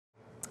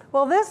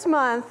Well, this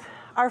month,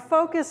 our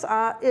focus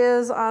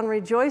is on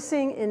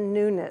rejoicing in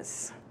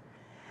newness.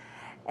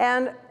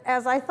 And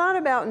as I thought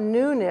about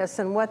newness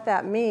and what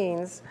that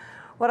means,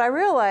 what I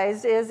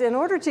realized is in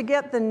order to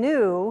get the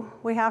new,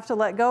 we have to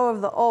let go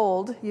of the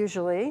old,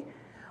 usually,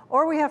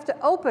 or we have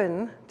to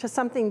open to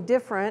something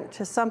different,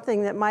 to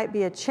something that might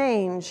be a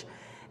change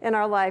in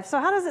our life.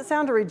 So how does it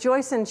sound to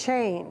rejoice in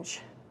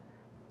change?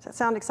 Does that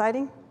sound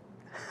exciting?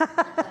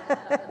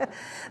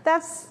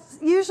 That's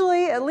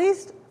usually, at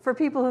least for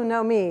people who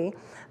know me,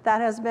 that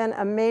has been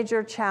a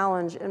major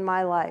challenge in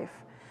my life.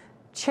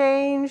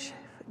 Change,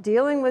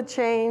 dealing with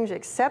change,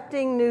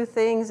 accepting new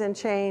things and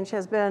change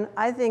has been,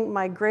 I think,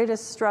 my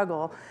greatest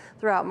struggle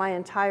throughout my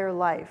entire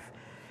life.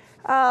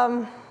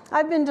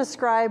 I've been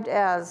described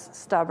as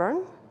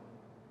stubborn.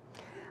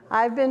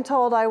 I've been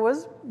told I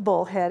was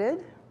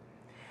bullheaded.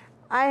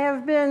 I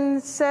have been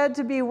said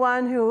to be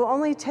one who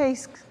only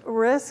takes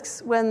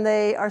risks when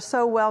they are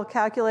so well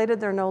calculated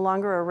they're no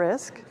longer a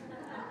risk.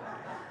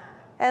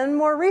 And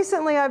more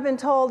recently, I've been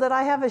told that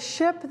I have a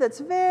ship that's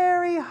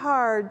very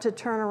hard to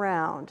turn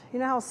around. You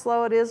know how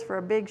slow it is for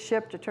a big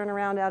ship to turn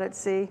around out at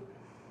sea?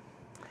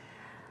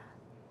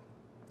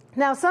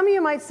 Now, some of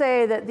you might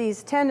say that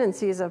these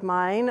tendencies of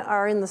mine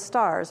are in the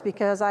stars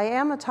because I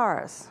am a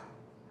Taurus,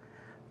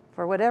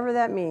 for whatever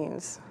that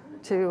means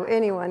to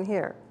anyone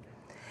here.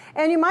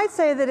 And you might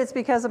say that it's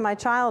because of my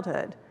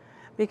childhood,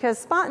 because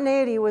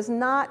spontaneity was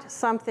not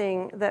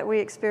something that we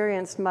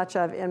experienced much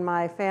of in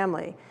my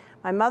family.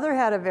 My mother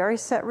had a very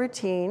set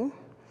routine,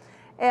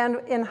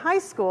 and in high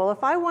school,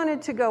 if I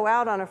wanted to go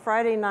out on a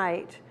Friday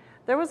night,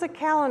 there was a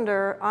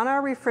calendar on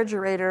our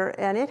refrigerator,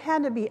 and it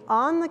had to be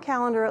on the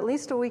calendar at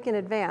least a week in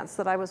advance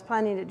that I was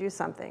planning to do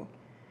something.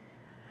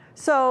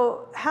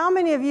 So how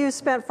many of you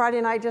spent Friday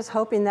night just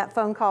hoping that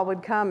phone call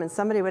would come and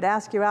somebody would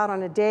ask you out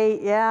on a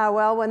date? Yeah,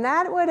 well, when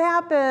that would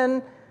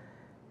happen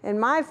in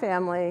my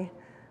family,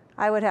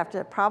 I would have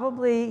to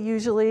probably,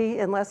 usually,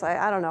 unless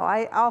I don't know,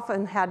 I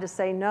often had to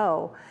say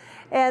no.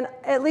 And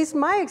at least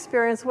my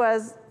experience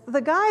was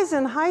the guys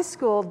in high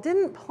school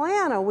didn't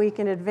plan a week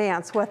in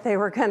advance what they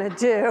were going to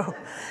do.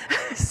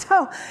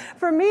 So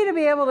for me to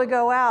be able to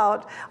go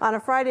out on a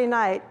Friday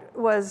night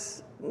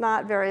was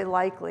not very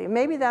likely.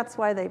 Maybe that's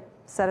why they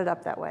set it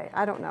up that way.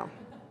 I don't know.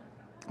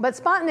 But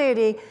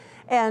spontaneity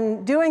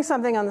and doing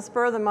something on the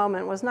spur of the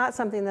moment was not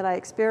something that I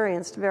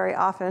experienced very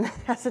often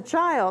as a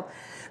child.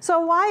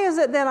 So why is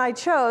it then I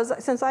chose,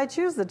 since I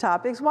choose the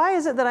topics, why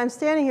is it that I'm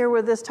standing here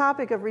with this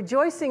topic of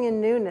rejoicing in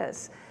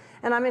newness?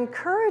 And I'm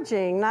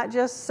encouraging, not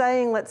just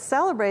saying let's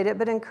celebrate it,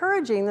 but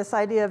encouraging this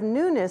idea of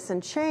newness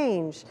and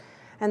change,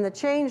 and the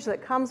change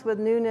that comes with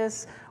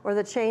newness, or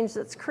the change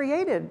that's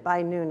created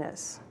by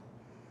newness.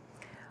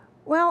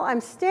 Well, I'm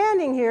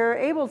standing here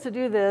able to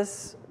do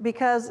this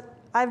because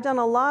I've done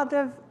a lot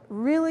of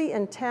really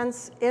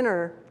intense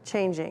inner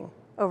changing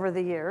over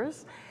the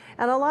years,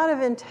 and a lot of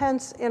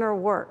intense inner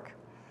work.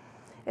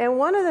 And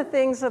one of the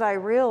things that I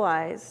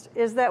realized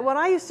is that what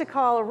I used to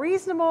call a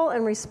reasonable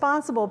and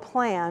responsible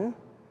plan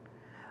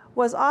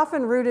was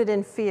often rooted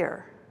in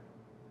fear.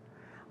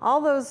 All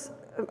those,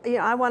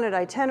 I wanted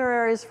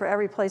itineraries for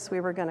every place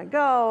we were going to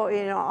go.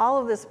 All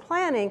of this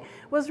planning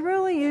was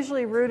really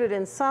usually rooted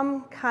in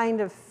some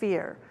kind of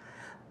fear.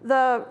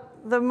 The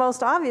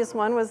most obvious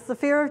one was the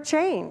fear of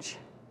change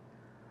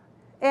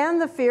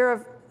and the fear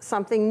of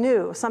something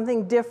new,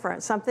 something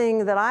different,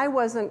 something that I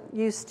wasn't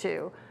used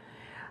to.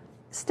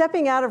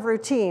 Stepping out of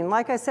routine.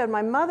 Like I said,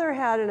 my mother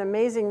had an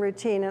amazing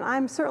routine, and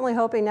I'm certainly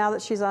hoping now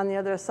that she's on the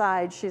other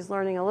side, she's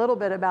learning a little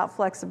bit about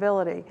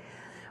flexibility.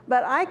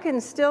 But I can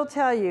still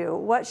tell you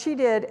what she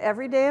did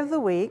every day of the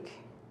week,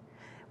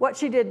 what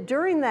she did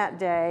during that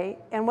day,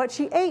 and what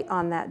she ate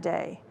on that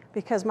day,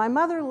 because my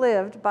mother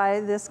lived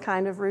by this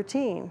kind of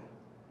routine.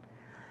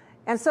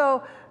 And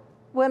so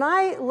when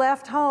I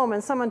left home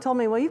and someone told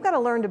me, well, you've got to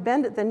learn to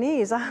bend at the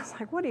knees, I was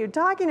like, what are you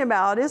talking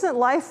about? Isn't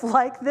life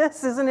like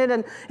this? Isn't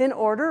it in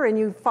order, and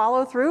you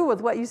follow through with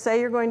what you say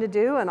you're going to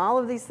do, and all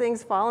of these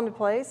things fall into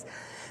place?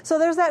 So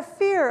there's that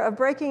fear of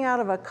breaking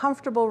out of a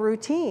comfortable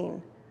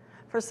routine.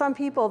 For some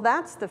people,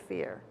 that's the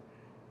fear.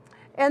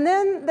 And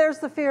then there's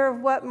the fear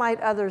of what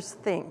might others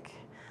think.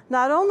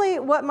 Not only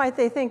what might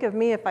they think of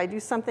me if I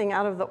do something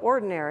out of the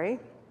ordinary,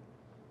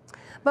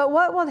 but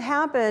what would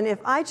happen if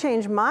I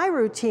change my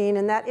routine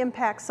and that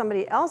impacts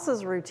somebody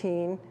else's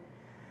routine,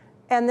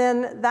 and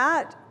then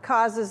that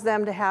causes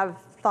them to have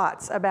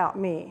thoughts about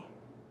me?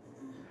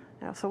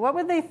 So what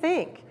would they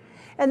think?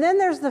 And then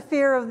there's the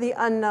fear of the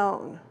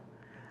unknown.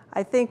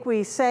 I think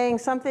we sang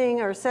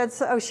something or said,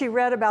 she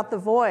read about the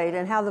void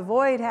and how the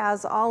void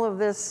has all of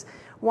this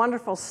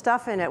wonderful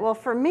stuff in it. Well,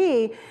 for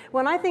me,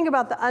 when I think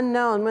about the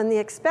unknown, when the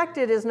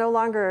expected is no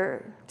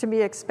longer to be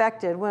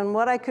expected, when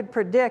what I could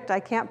predict, I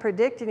can't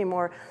predict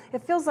anymore,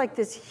 it feels like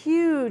this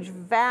huge,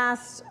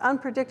 vast,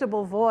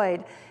 unpredictable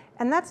void.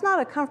 And that's not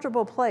a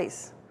comfortable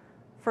place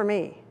for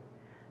me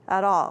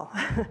at all.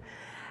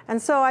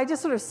 And so I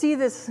just sort of see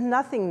this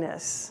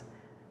nothingness,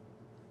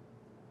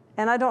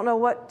 and I don't know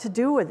what to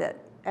do with it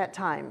at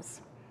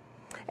times.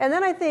 And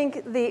then I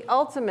think the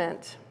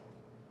ultimate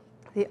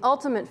The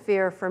ultimate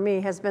fear for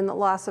me has been the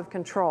loss of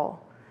control.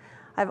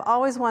 I've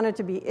always wanted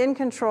to be in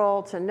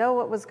control, to know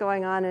what was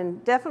going on,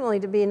 and definitely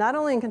to be not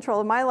only in control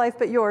of my life,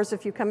 but yours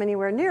if you come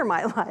anywhere near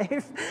my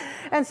life.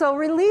 And so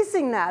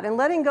releasing that and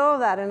letting go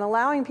of that and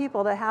allowing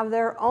people to have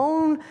their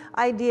own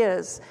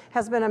ideas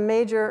has been a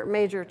major,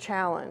 major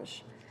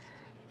challenge.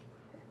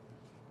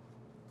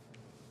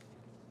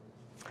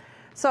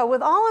 So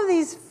with all of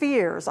these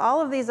fears, all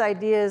of these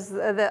ideas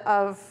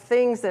of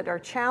things that are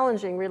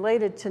challenging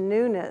related to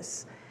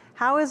newness,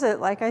 how is it,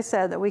 like I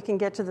said, that we can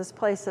get to this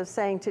place of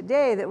saying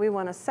today that we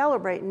want to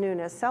celebrate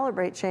newness,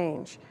 celebrate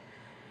change?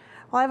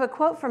 Well, I have a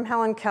quote from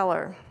Helen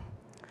Keller.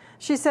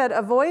 She said,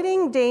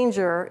 "Avoiding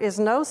danger is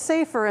no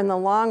safer in the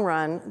long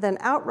run than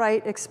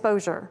outright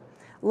exposure.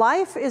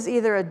 Life is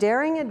either a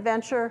daring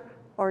adventure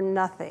or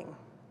nothing."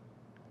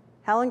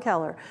 Helen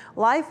Keller.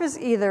 Life is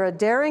either a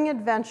daring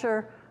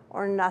adventure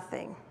or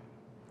nothing.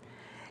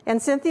 And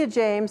Cynthia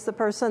James, the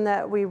person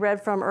that we read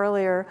from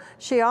earlier,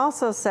 she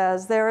also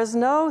says, there is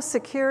no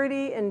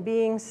security in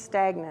being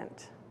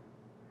stagnant.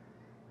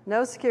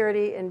 No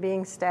security in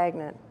being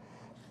stagnant.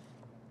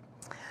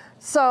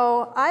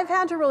 So I've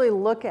had to really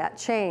look at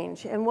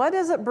change and what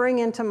does it bring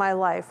into my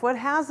life? What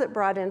has it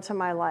brought into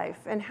my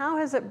life? And how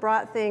has it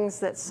brought things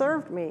that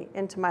served me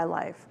into my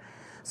life?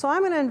 So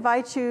I'm going to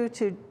invite you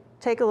to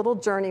take a little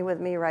journey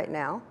with me right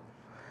now.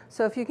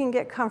 So if you can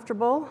get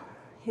comfortable,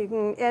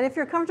 and if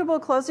you're comfortable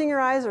closing your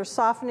eyes or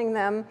softening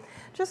them,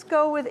 just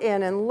go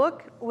within and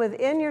look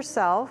within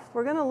yourself.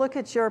 We're going to look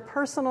at your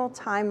personal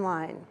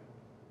timeline.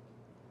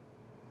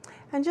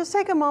 And just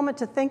take a moment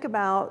to think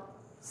about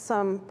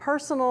some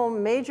personal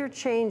major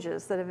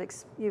changes that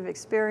you've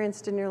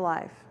experienced in your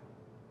life.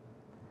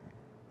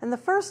 And the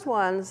first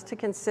ones to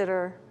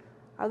consider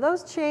are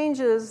those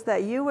changes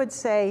that you would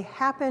say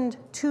happened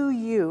to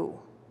you,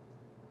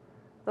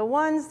 the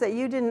ones that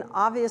you didn't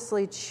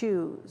obviously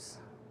choose.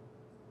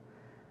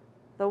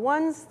 The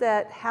ones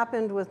that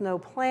happened with no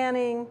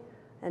planning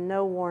and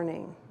no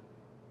warning.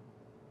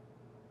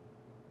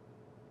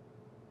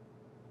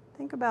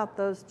 Think about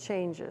those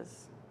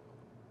changes.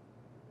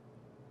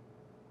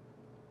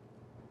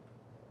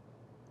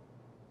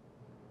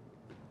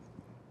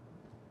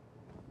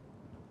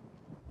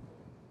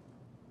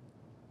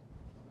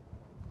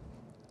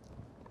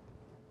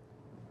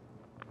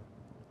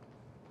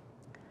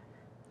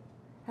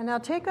 And now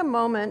take a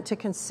moment to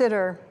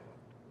consider,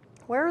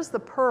 where is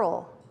the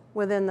pearl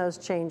within those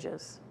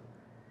changes?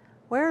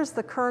 Where is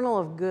the kernel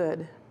of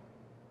good?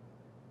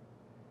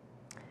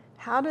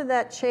 How did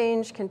that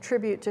change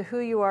contribute to who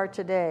you are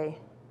today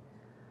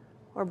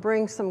or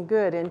bring some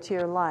good into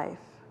your life?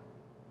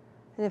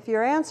 And if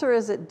your answer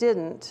is it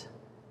didn't,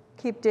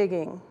 keep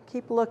digging,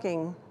 keep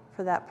looking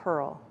for that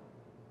pearl.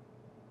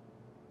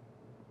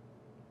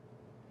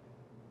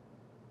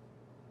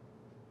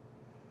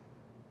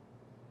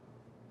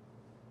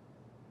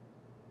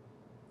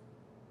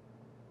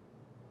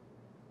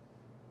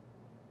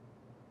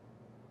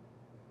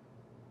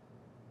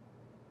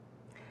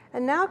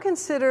 And now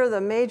consider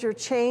the major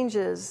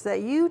changes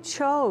that you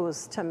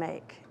chose to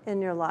make in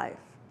your life.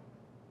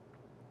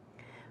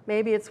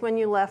 Maybe it's when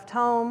you left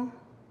home,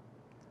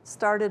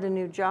 started a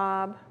new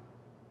job.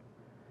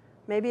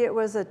 Maybe it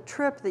was a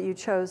trip that you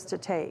chose to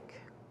take.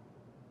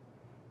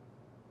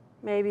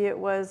 Maybe it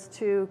was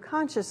to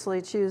consciously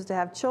choose to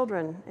have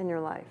children in your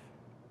life.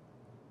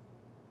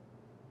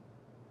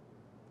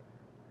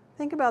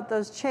 Think about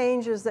those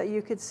changes that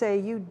you could say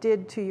you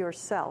did to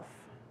yourself.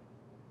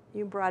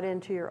 You brought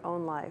into your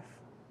own life.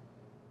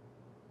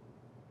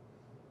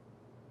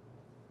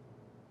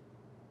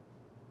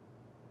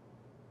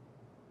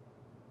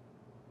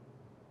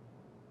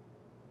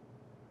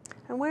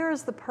 And where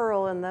is the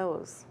pearl in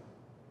those?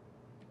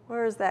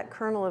 Where is that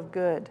kernel of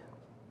good?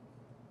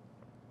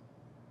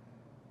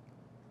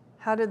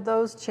 How did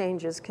those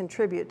changes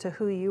contribute to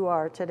who you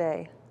are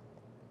today?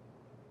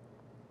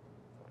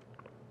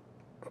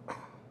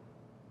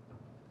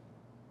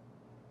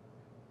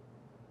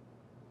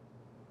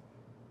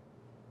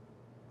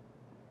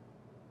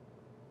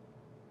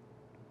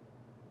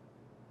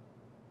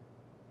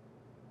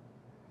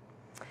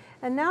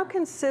 And now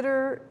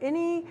consider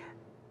any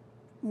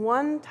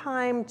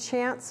one-time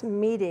chance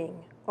meeting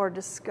or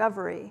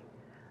discovery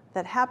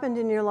that happened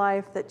in your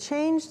life that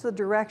changed the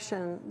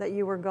direction that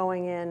you were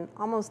going in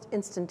almost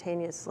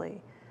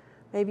instantaneously.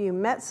 Maybe you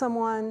met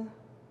someone,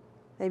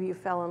 maybe you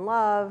fell in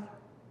love,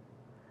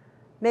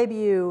 maybe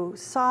you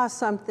saw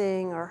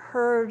something or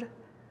heard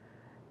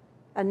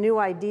a new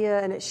idea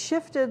and it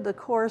shifted the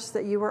course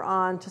that you were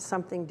on to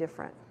something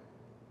different.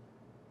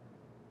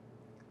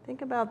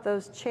 Think about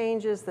those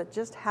changes that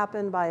just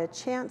happened by a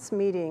chance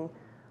meeting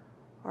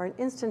or an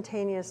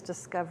instantaneous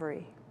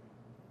discovery.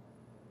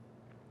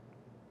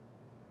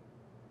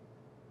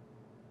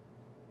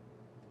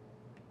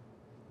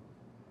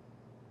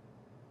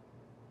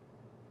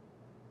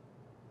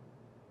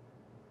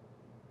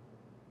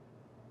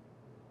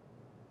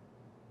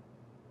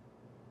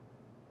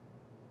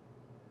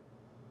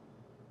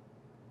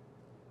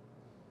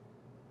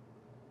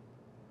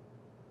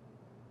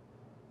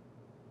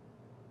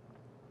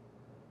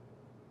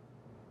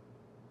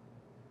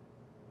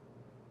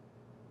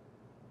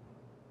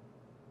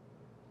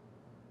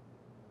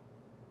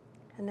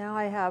 And now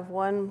I have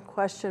one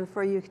question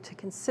for you to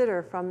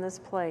consider from this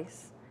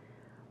place.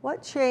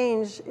 What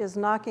change is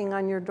knocking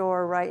on your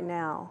door right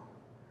now?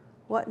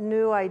 What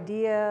new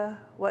idea,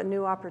 what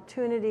new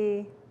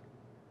opportunity,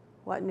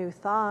 what new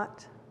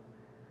thought?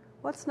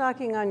 What's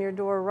knocking on your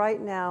door right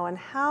now, and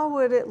how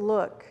would it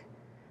look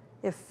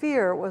if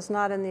fear was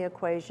not in the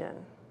equation?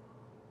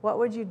 What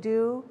would you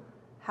do?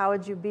 How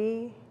would you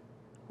be?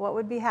 What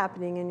would be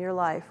happening in your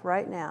life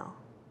right now?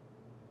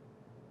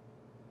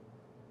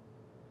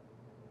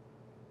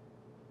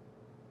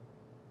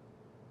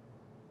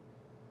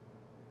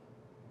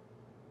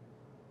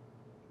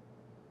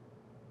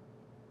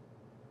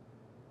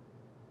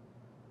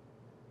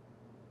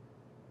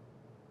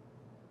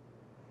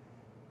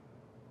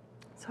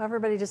 So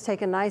everybody just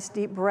take a nice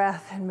deep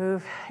breath and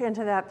move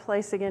into that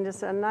place again,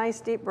 just a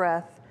nice deep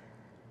breath,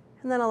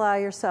 and then allow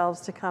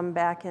yourselves to come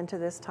back into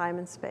this time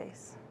and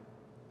space.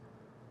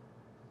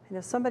 And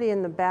if somebody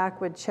in the back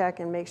would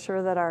check and make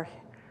sure that our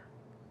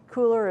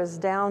cooler is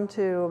down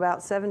to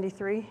about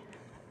 73.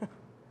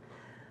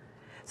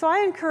 So I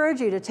encourage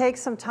you to take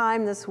some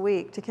time this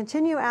week to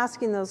continue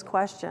asking those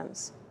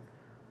questions,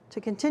 to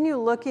continue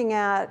looking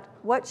at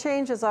what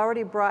change has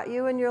already brought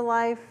you in your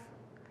life,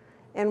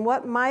 and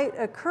what might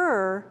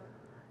occur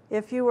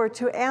if you were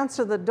to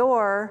answer the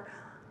door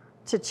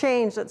to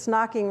change that's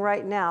knocking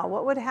right now.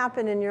 What would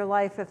happen in your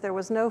life if there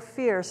was no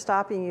fear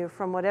stopping you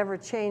from whatever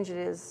change it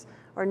is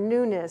or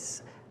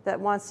newness that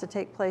wants to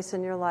take place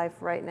in your life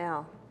right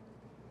now?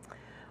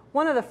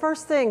 One of the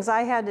first things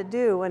I had to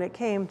do when it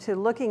came to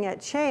looking at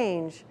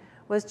change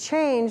was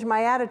change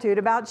my attitude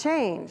about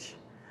change.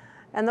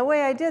 And the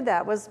way I did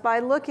that was by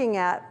looking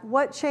at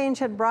what change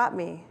had brought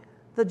me,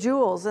 the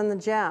jewels and the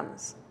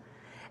gems.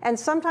 And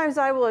sometimes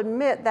I will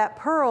admit that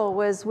pearl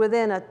was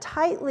within a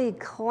tightly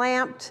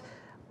clamped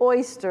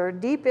oyster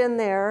deep in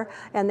there,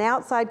 and the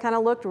outside kind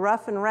of looked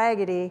rough and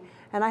raggedy,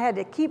 and I had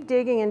to keep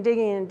digging and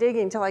digging and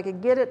digging until I could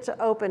get it to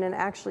open and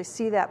actually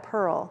see that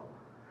pearl.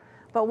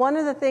 But one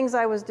of the things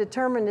I was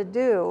determined to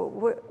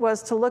do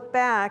was to look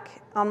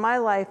back on my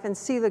life and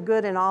see the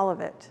good in all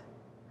of it,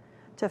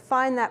 to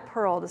find that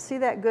pearl, to see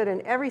that good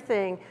in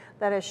everything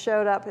that has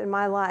showed up in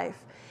my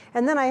life.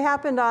 And then I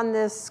happened on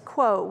this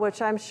quote,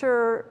 which I'm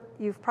sure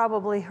you've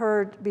probably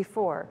heard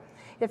before.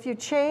 If you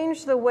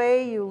change the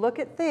way you look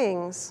at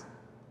things,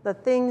 the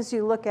things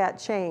you look at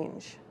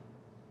change.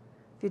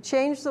 If you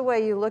change the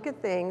way you look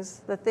at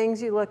things, the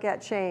things you look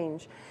at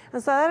change.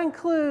 And so that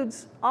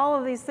includes all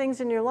of these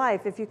things in your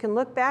life. If you can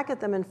look back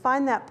at them and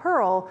find that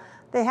pearl,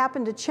 they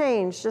happen to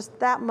change just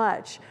that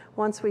much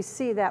once we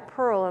see that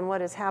pearl and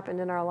what has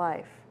happened in our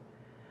life.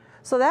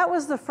 So that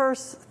was the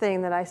first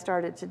thing that I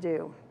started to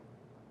do.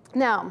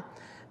 Now,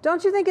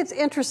 don't you think it's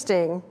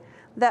interesting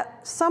that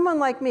someone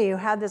like me who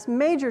had this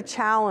major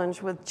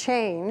challenge with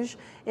change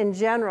in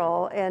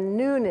general and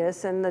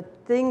newness and the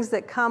things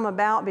that come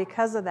about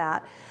because of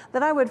that,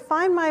 that I would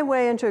find my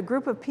way into a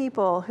group of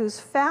people whose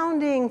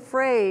founding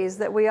phrase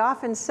that we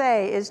often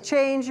say is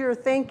change your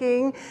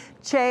thinking,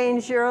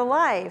 change your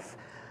life.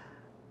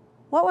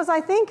 What was I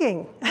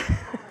thinking?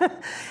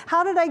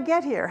 How did I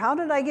get here? How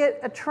did I get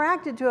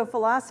attracted to a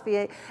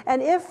philosophy?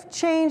 And if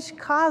change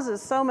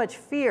causes so much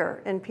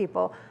fear in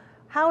people,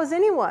 how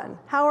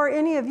are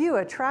any of you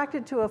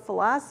attracted to a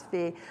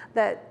philosophy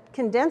that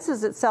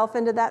condenses itself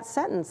into that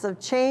sentence of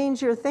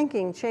change your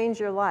thinking, change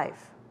your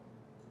life?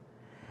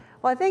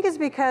 Well, I think it's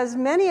because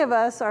many of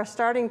us are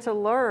starting to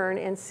learn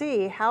and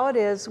see how it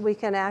is we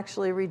can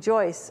actually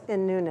rejoice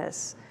in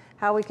newness,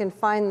 how we can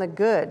find the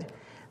good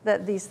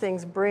that these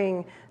things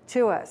bring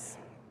to us.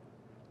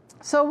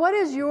 So what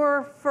is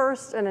your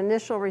first and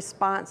initial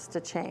response to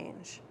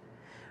change?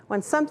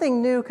 When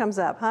something new comes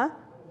up, huh?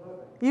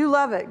 You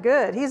love it.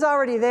 Good. He's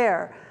already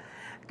there.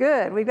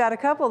 Good. We've got a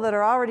couple that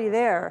are already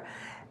there.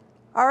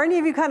 Are any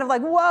of you kind of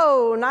like,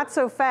 whoa, not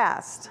so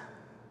fast?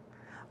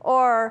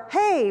 Or,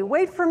 hey,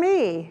 wait for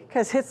me,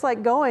 because it's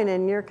like going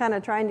and you're kind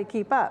of trying to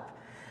keep up.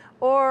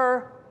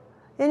 Or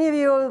any of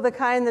you are the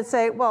kind that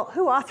say, well,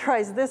 who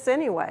authorized this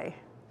anyway?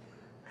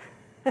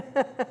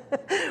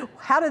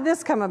 How did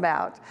this come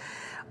about?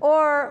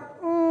 Or,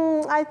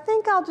 I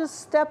think I'll just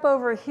step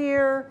over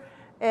here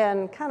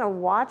and kind of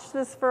watch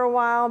this for a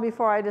while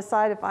before I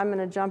decide if I'm going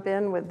to jump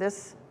in with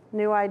this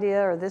new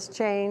idea or this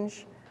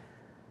change.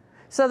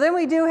 So then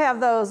we do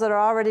have those that are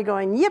already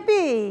going,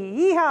 yippee,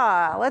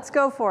 yeehaw, let's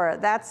go for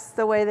it. That's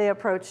the way they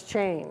approach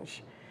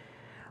change.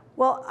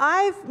 Well,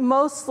 I've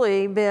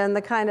mostly been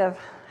the kind of,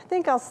 I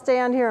think I'll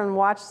stand here and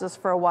watch this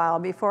for a while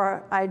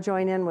before I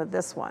join in with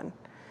this one.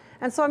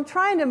 And so I'm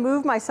trying to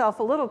move myself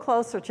a little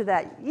closer to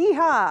that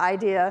yeehaw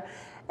idea.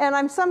 And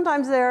I'm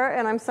sometimes there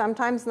and I'm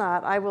sometimes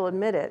not, I will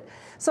admit it.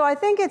 So I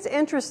think it's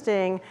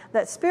interesting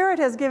that Spirit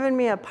has given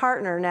me a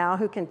partner now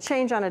who can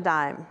change on a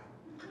dime.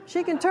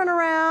 She can turn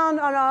around,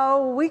 oh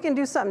no, we can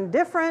do something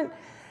different.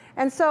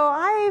 And so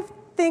I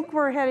think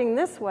we're heading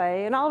this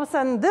way, and all of a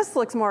sudden this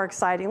looks more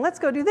exciting. Let's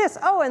go do this.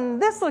 Oh,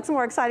 and this looks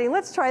more exciting.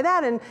 Let's try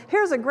that. And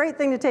here's a great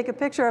thing to take a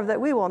picture of that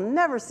we will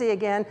never see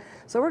again.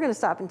 So we're going to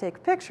stop and take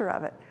a picture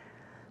of it.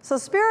 So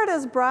Spirit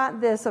has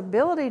brought this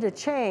ability to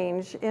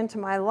change into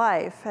my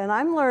life, and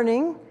I'm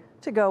learning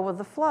to go with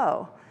the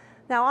flow.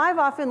 Now, I've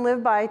often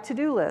lived by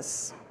to-do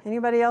lists.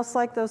 Anybody else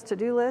like those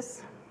to-do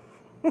lists?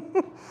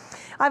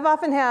 I've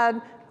often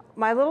had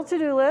my little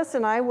to-do list,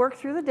 and I work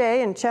through the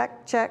day and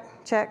check, check,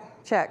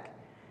 check, check.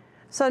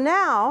 So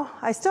now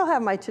I still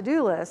have my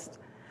to-do list,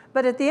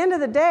 but at the end of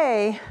the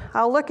day,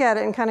 I'll look at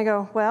it and kind of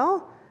go,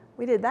 well,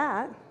 we did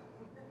that.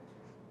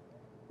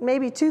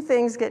 Maybe 2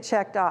 things get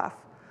checked off.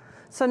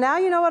 So now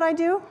you know what I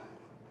do?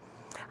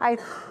 I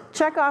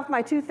check off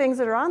my 2 things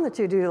that are on the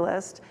to-do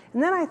list,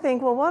 and then I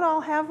think, well, what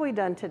all have we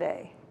done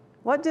today?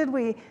 What did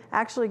we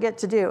actually get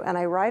to do? And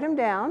I write them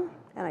down,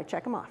 and I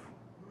check them off.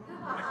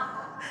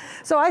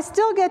 So I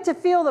still get to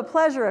feel the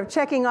pleasure of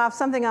checking off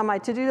something on my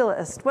to-do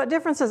list. What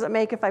difference does it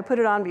make if I put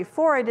it on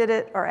before I did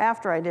it or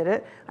after I did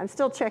it? I'm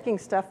still checking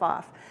stuff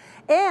off.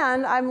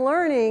 And I'm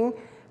learning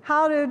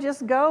how to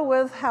just go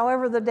with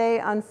however the day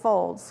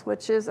unfolds,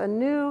 which is a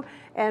new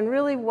and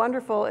really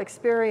wonderful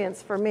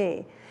experience for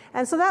me.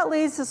 And so that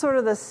leads to sort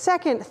of the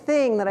second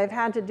thing that I've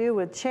had to do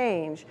with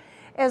change,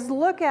 is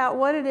look at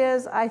what it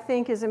is I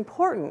think is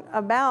important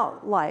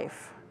about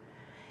life.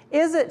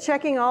 Is it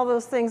checking all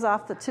those things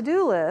off the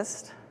to-do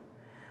list,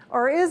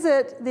 or is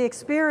it the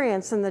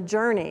experience and the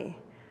journey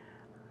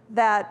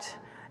that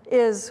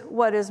is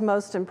what is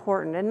most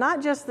important? And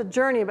not just the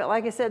journey, but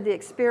like I said, the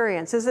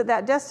experience. Is it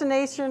that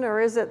destination, or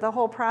is it the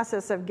whole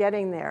process of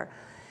getting there?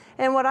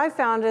 And what I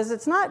found is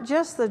it's not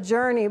just the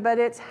journey, but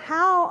it's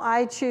how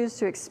I choose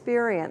to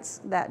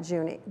experience that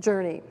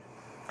journey.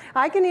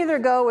 I can either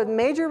go with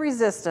major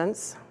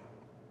resistance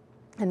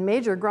and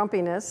major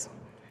grumpiness,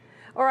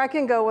 or I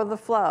can go with the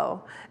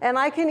flow. And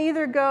I can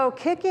either go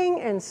kicking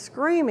and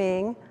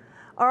screaming,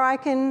 or I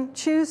can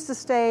choose to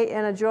stay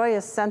in a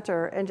joyous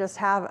center and just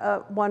have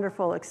a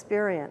wonderful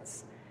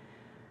experience.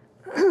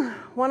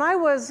 When I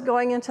was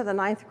going into the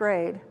 9th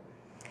grade,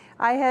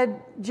 I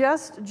had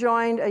just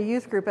joined a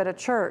youth group at a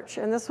church,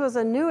 and this was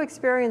a new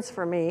experience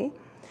for me.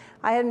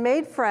 I had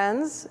made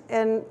friends,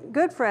 and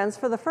good friends,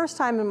 for the first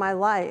time in my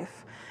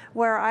life,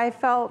 where I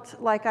felt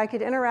like I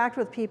could interact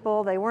with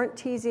people. They weren't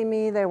teasing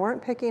me, they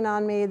weren't picking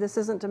on me. This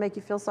isn't to make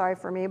you feel sorry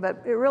for me,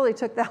 but it really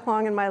took that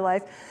long in my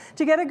life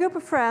to get a group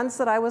of friends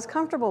that I was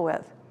comfortable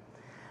with.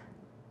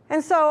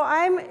 And so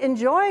I'm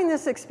enjoying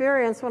this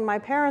experience when my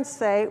parents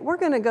say, we're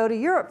going to go to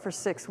Europe for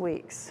 6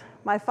 weeks.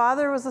 My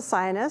father was a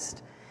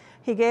scientist.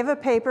 He gave a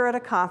paper at a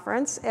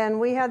conference, and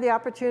we had the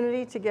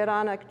opportunity to get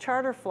on a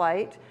charter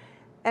flight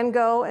and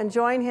go and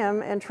join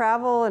him and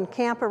travel and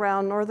camp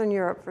around Northern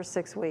Europe for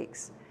 6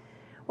 weeks.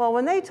 Well,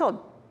 when they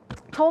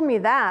told me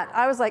that,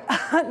 I was like,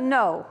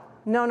 no,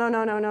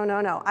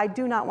 I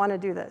do not want to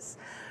do this.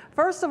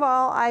 First of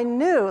all, I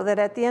knew that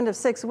at the end of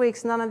 6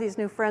 weeks, none of these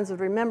new friends would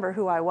remember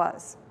who I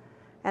was,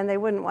 and they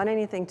wouldn't want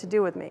anything to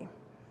do with me.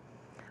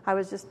 I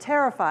was just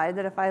terrified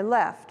that if I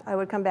left, I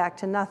would come back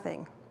to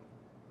nothing.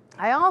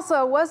 I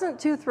also wasn't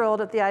too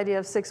thrilled at the idea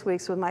of 6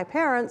 weeks with my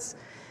parents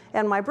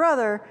and my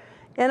brother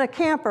in a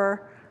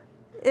camper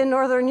in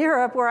Northern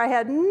Europe where I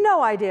had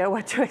no idea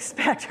what to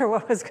expect or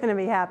what was going to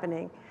be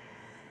happening.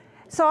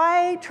 So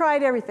I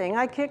tried everything.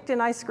 I kicked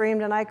and I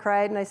screamed and I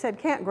cried and I said,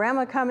 can't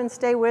Grandma come and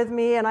stay with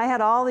me? And I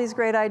had all these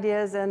great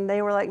ideas, and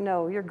they were like,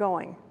 no, you're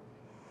going.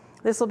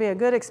 This will be a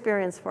good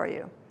experience for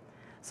you.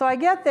 So I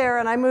get there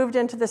and I moved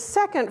into the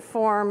second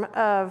form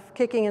of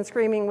kicking and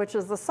screaming, which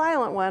is the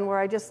silent one, where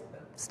I just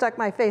stuck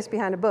my face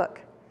behind a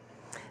book.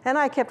 And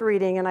I kept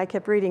reading and I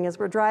kept reading as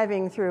we're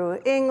driving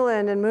through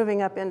England and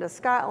moving up into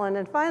Scotland.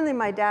 And finally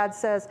my dad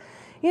says,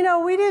 you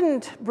know, we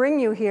didn't bring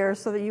you here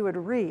so that you would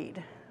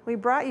read. We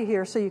brought you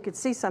here so you could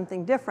see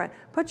something different.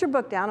 Put your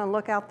book down and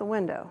look out the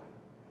window.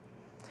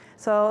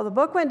 So the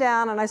book went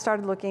down and I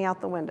started looking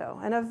out the window.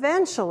 And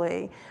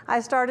eventually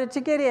I started to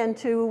get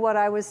into what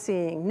I was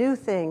seeing, new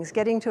things,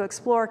 getting to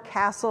explore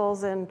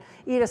castles and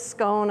eat a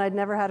scone. I'd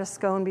never had a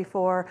scone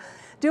before,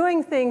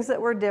 doing things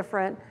that were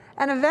different.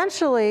 And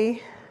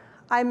eventually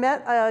I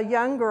met a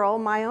young girl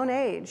my own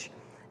age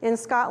in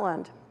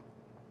Scotland.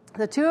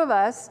 The two of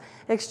us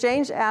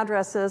exchanged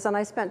addresses, and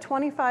I spent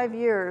 25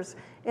 years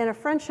in a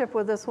friendship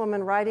with this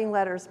woman, writing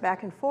letters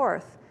back and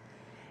forth.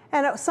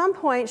 And at some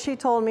point, she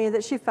told me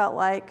that she felt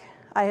like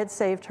I had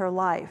saved her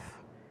life.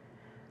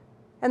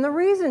 And the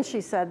reason she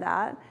said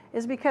that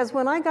is because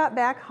when I got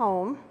back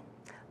home,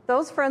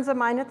 those friends of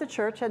mine at the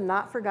church had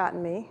not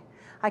forgotten me.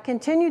 I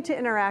continued to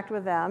interact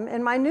with them,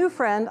 and my new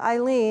friend,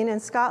 Eileen, in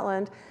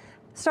Scotland,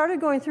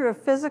 started going through a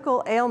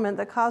physical ailment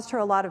that caused her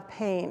a lot of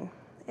pain.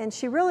 And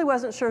she really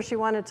wasn't sure she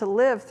wanted to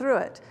live through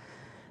it.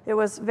 It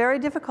was very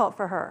difficult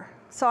for her.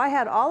 So I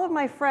had all of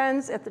my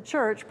friends at the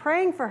church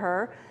praying for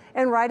her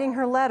and writing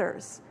her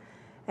letters.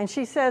 And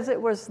she says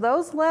it was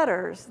those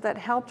letters that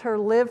helped her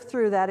live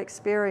through that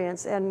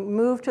experience and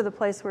move to the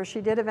place where she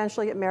did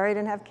eventually get married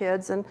and have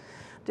kids and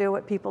do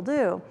what people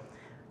do.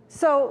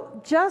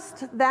 So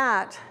just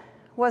that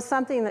was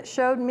something that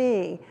showed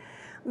me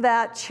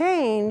that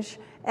change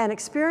and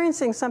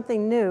experiencing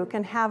something new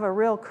can have a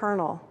real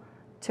kernel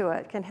to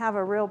it, can have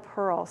a real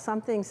pearl,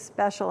 something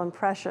special and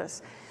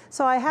precious.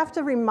 So I have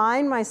to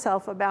remind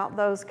myself about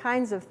those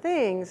kinds of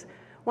things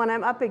when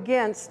I'm up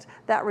against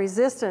that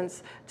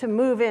resistance to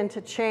move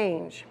into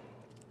change.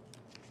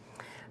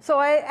 So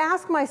I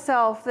ask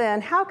myself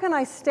then, how can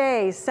I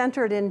stay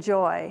centered in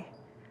joy?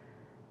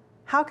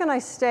 How can I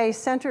stay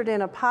centered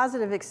in a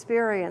positive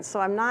experience so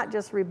I'm not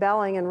just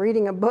rebelling and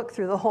reading a book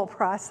through the whole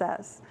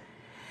process?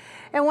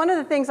 And one of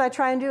the things I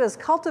try and do is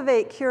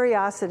cultivate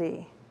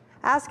curiosity,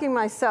 asking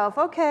myself,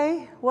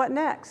 okay, what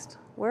next?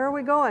 Where are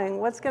we going?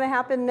 What's going to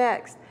happen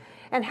next?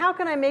 And how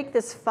can I make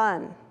this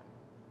fun?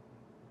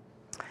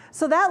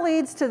 So that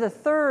leads to the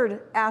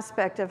third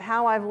aspect of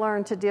how I've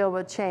learned to deal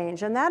with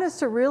change, and that is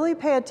to really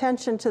pay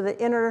attention to the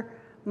inner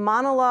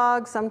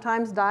monologue,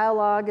 sometimes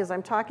dialogue, as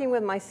I'm talking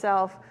with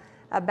myself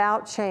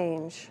about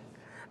change.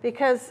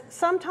 Because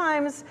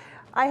sometimes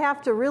I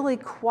have to really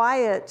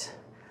quiet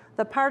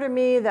the part of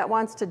me that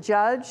wants to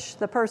judge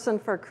the person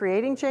for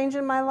creating change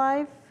in my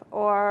life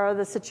or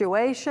the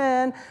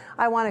situation.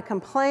 I want to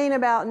complain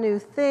about new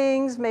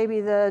things, maybe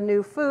the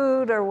new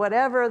food or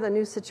whatever, the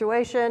new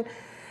situation.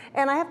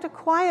 And I have to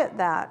quiet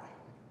that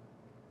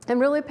and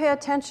really pay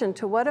attention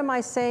to what am I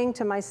saying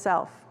to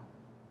myself?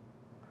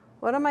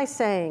 What am I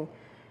saying?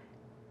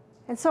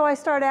 And so I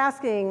start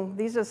asking,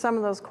 these are some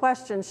of those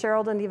questions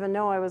Cheryl didn't even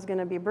know I was going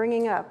to be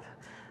bringing up.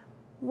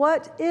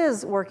 What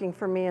is working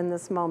for me in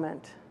this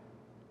moment?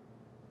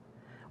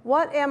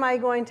 What am I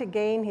going to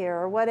gain here,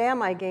 or what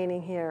am I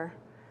gaining here?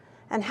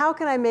 And how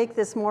can I make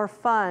this more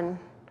fun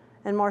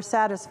and more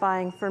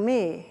satisfying for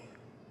me?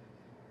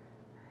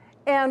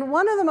 And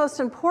one of the most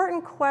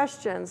important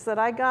questions that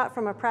I got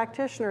from a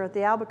practitioner at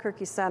the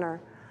Albuquerque Center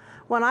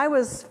when I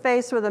was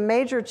faced with a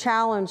major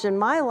challenge in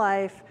my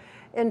life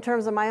in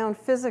terms of my own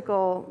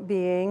physical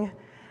being,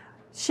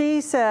 she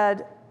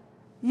said,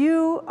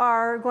 you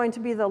are going to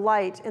be the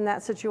light in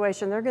that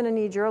situation. They're going to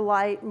need your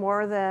light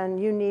more than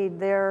you need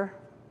their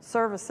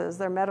services,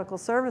 their medical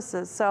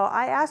services. So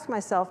I asked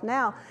myself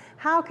now,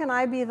 how can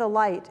I be the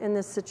light in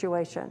this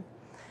situation?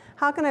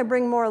 How can I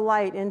bring more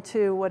light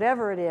into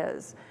whatever it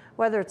is?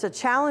 Whether it's a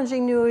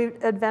challenging new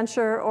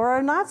adventure or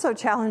a not so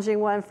challenging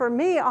one. For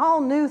me, all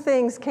new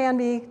things can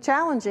be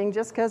challenging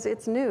just because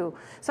it's new.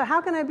 So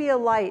how can I be a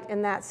light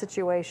in that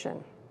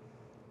situation?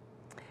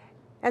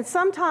 And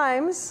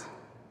sometimes,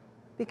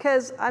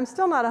 because I'm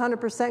still not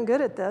 100%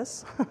 good at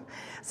this,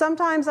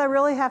 sometimes I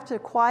really have to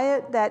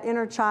quiet that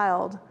inner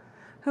child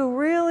who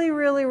really,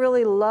 really,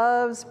 really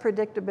loves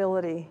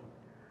predictability,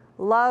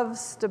 loves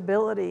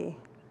stability,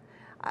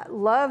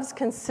 loves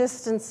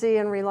consistency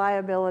and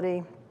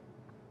reliability,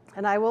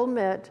 and I will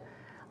admit,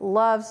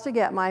 loves to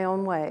get my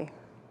own way.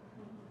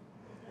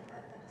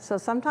 So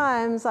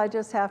sometimes I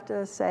just have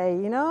to say,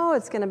 you know,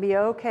 it's going to be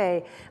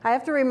okay. I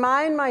have to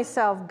remind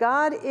myself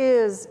God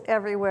is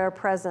everywhere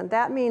present.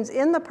 That means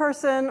in the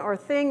person or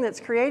thing that's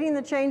creating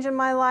the change in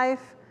my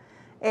life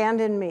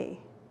and in me.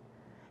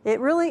 It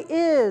really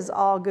is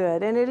all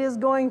good, and it is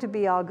going to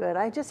be all good.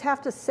 I just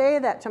have to say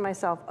that to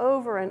myself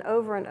over and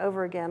over and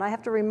over again. I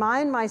have to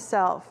remind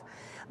myself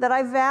that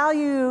I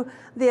value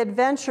the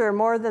adventure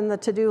more than the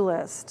to-do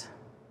list.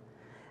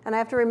 And I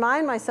have to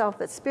remind myself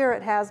that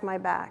Spirit has my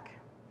back.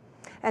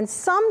 And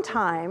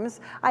sometimes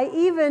I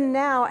even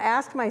now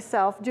ask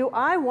myself, do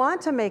I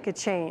want to make a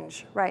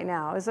change right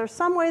now? Is there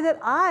some way that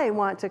I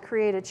want to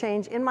create a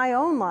change in my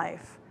own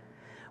life?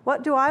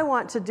 What do I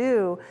want to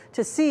do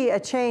to see a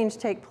change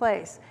take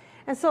place?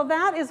 And so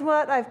that is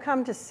what I've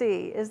come to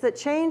see, is that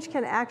change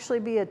can actually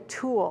be a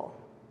tool.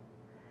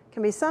 It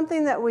can be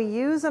something that we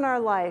use in our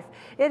life.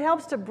 It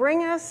helps to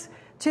bring us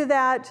to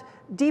that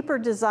deeper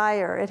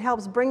desire. It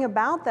helps bring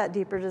about that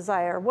deeper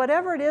desire.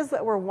 Whatever it is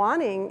that we're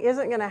wanting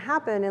isn't going to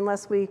happen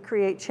unless we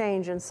create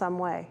change in some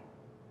way.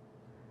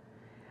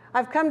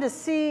 I've come to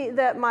see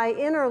that my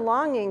inner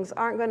longings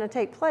aren't going to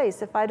take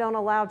place if I don't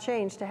allow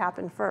change to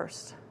happen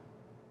first.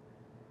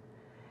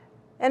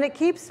 And it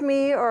keeps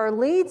me or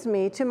leads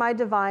me to my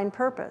divine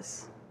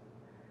purpose.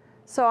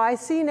 So I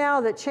see now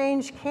that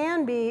change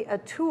can be a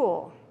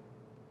tool,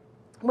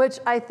 which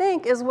I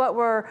think is what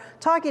we're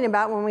talking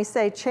about when we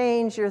say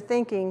change your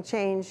thinking,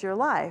 change your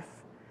life.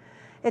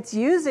 It's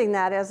using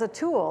that as a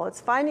tool.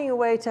 It's finding a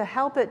way to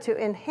help it to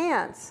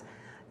enhance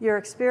your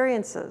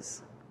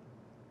experiences.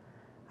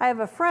 I have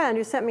a friend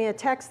who sent me a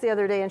text the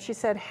other day, and she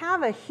said,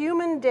 have a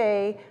human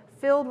day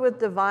filled with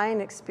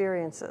divine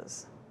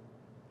experiences.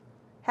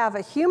 Have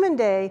a human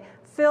day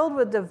filled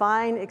with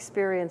divine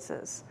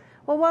experiences.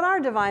 Well, what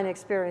are divine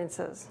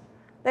experiences?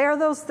 They are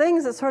those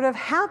things that sort of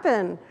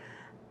happen.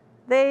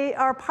 They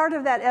are part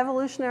of that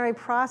evolutionary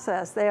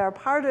process. They are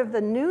part of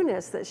the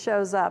newness that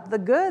shows up, the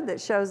good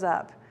that shows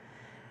up.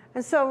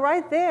 And so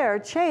right there,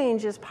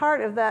 change is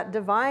part of that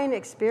divine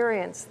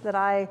experience that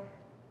I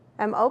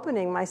am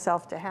opening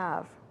myself to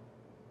have.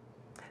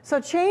 So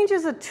change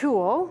is a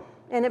tool,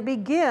 and it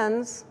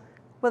begins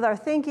with our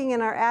thinking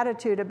and our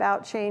attitude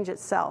about change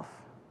itself.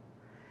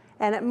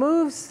 And it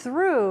moves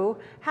through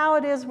how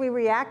it is we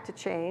react to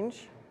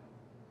change.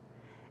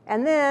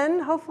 And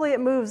then, hopefully, it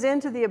moves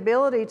into the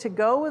ability to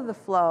go with the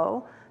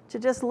flow, to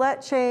just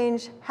let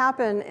change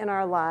happen in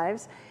our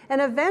lives.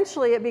 And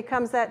eventually it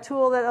becomes that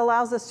tool that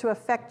allows us to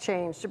affect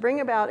change, to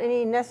bring about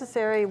any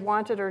necessary,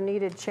 wanted, or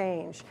needed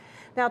change.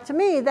 Now, to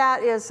me,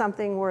 that is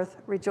something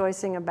worth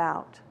rejoicing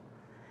about.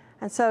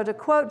 And so to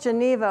quote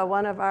Geneva,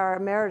 one of our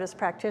emeritus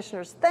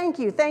practitioners, thank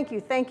you, thank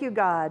you, thank you,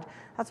 God.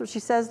 That's what she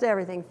says to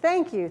everything.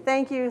 Thank you,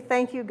 thank you,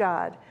 thank you,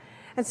 God.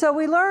 And so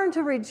we learn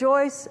to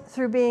rejoice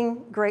through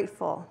being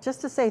grateful,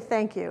 just to say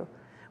thank you.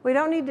 We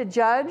don't need to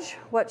judge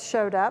what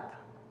showed up.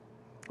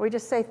 We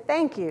just say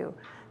thank you,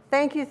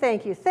 thank you,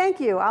 thank you, thank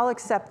you, I'll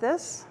accept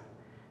this.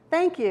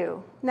 Thank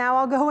you, now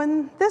I'll go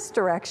in this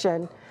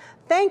direction.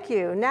 Thank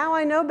you, now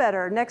I know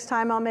better, next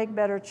time I'll make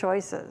better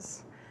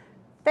choices.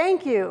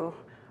 Thank you,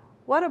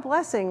 what a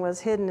blessing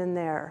was hidden in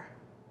there.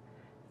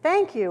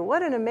 Thank you,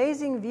 what an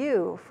amazing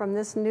view from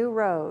this new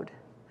road.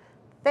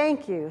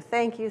 Thank you,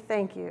 thank you,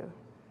 thank you.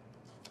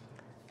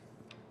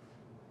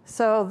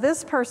 So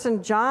this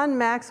person, John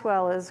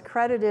Maxwell, is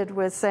credited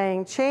with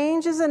saying,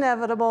 change is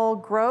inevitable,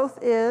 growth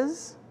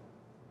is,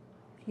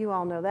 you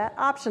all know that,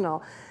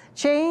 optional.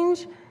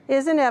 Change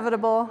is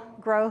inevitable,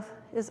 growth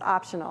is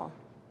optional.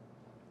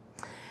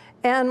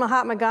 And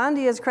Mahatma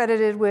Gandhi is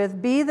credited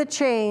with, be the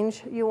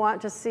change you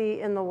want to see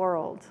in the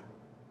world.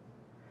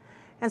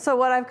 And so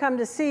what I've come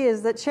to see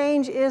is that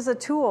change is a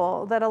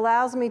tool that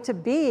allows me to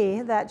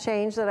be that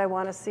change that I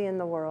want to see in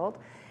the world.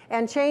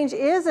 And change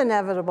is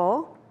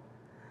inevitable.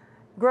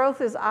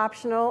 Growth is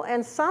optional.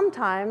 And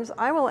sometimes,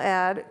 I will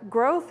add,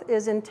 growth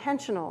is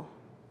intentional.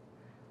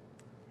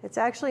 It's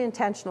actually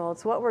intentional.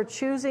 It's what we're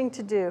choosing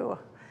to do.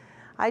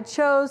 I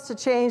chose to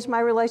change my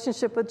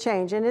relationship with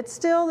change. And it's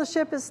still, the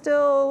ship is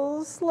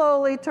still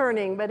slowly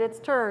turning, but it's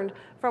turned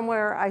from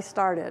where I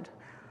started.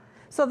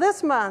 So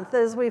this month,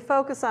 as we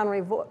focus on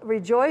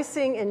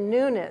rejoicing in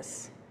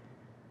newness,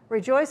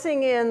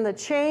 rejoicing in the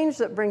change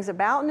that brings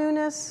about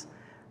newness,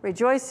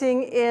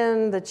 rejoicing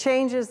in the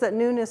changes that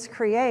newness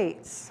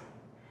creates,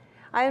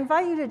 I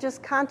invite you to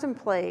just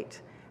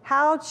contemplate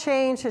how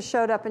change has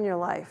showed up in your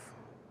life.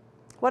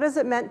 What has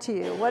it meant to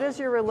you? What has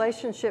your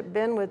relationship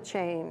been with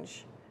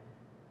change?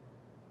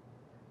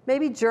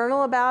 Maybe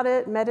journal about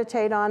it,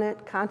 meditate on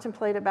it,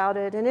 contemplate about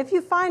it. And if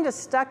you find a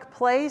stuck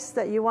place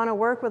that you want to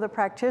work with a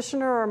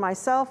practitioner or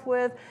myself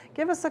with,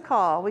 give us a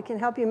call. We can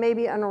help you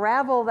maybe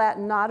unravel that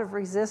knot of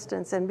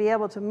resistance and be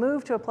able to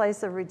move to a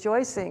place of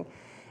rejoicing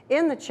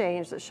in the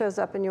change that shows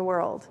up in your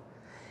world.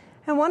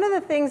 And one of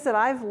the things that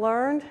I've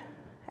learned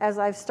as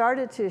I've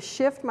started to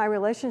shift my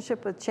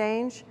relationship with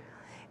change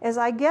is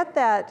I get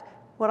that,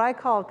 what I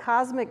call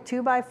cosmic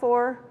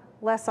 2x4,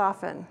 less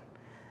often.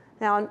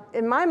 Now,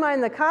 in my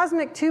mind, the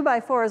cosmic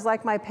 2x4 is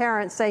like my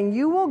parents saying,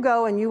 you will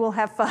go and you will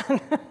have fun,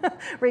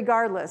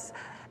 regardless.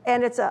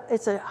 And it's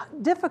a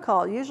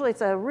difficult, usually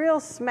it's a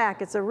real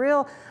smack, it's a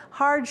real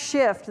hard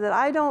shift that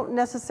I don't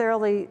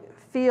necessarily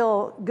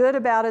feel good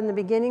about in the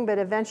beginning, but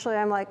eventually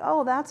I'm like,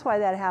 oh, that's why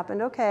that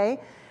happened, okay,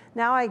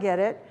 now I get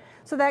it.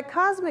 So that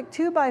cosmic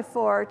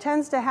 2x4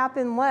 tends to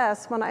happen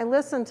less when I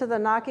listen to the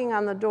knocking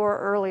on the door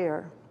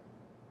earlier.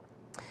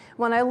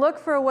 When I look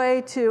for a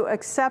way to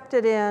accept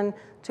it in,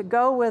 to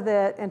go with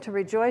it, and to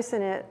rejoice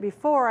in it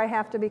before I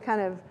have to be kind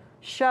of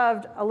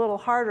shoved a little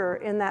harder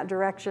in that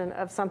direction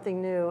of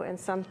something new and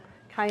some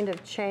kind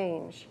of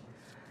change.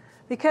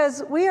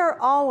 Because we are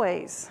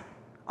always,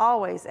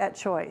 always at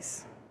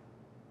choice.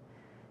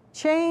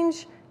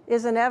 Change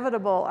is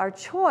inevitable. Our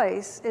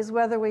choice is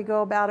whether we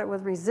go about it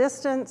with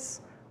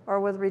resistance or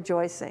with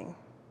rejoicing.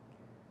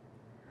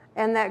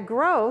 And that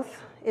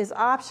growth is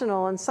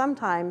optional and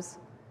sometimes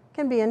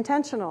can be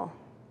intentional.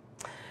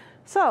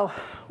 So,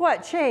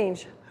 what?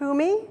 Change? Who,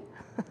 me?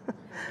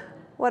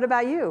 What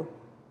about you?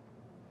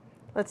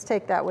 Let's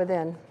take that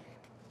within.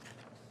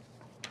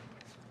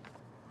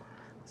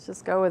 Let's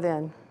just go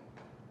within.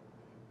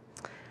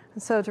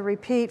 And so to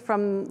repeat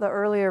from the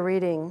earlier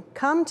reading,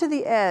 come to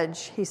the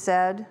edge, he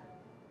said.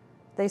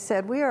 They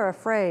said, we are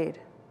afraid.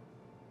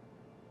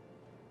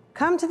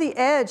 Come to the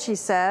edge, he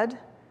said.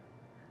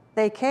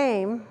 They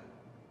came,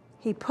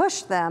 he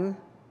pushed them,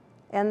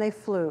 and they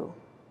flew.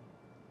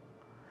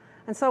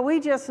 And so we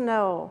just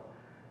know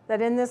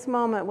that in this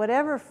moment,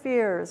 whatever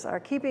fears are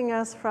keeping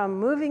us from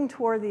moving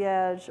toward the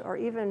edge or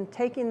even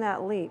taking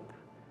that leap,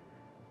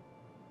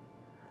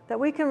 that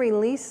we can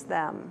release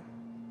them,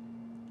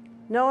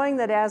 knowing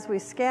that as we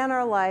scan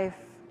our life,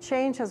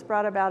 change has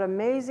brought about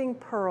amazing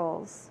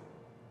pearls,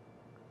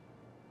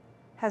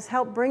 has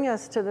helped bring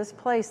us to this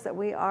place that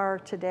we are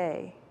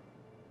today.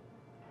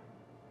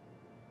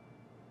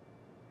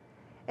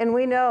 And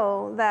we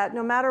know that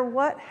no matter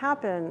what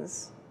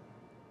happens,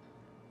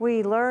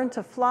 we learn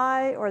to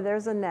fly or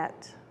there's a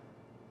net.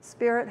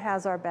 Spirit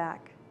has our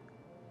back.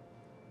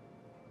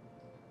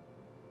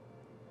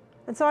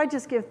 And so I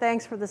just give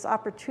thanks for this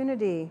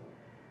opportunity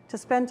to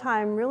spend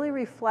time really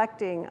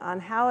reflecting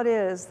on how it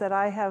is that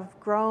I have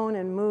grown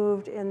and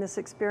moved in this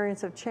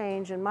experience of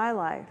change in my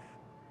life.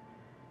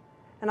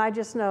 And I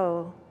just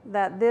know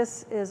that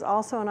this is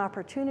also an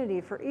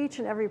opportunity for each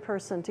and every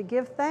person to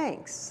give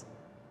thanks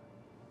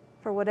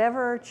for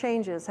whatever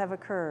changes have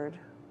occurred.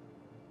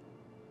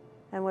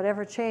 and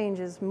whatever change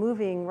is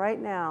moving right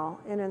now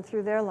in and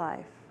through their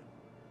life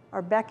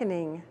are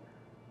beckoning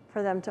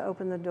for them to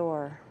open the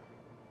door.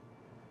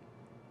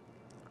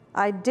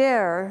 I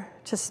dare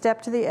to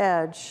step to the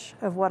edge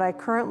of what I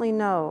currently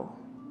know.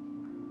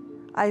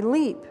 I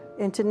leap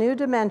into new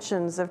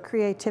dimensions of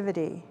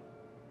creativity.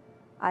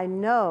 I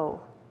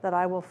know that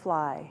I will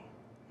fly,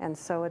 and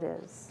so it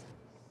is.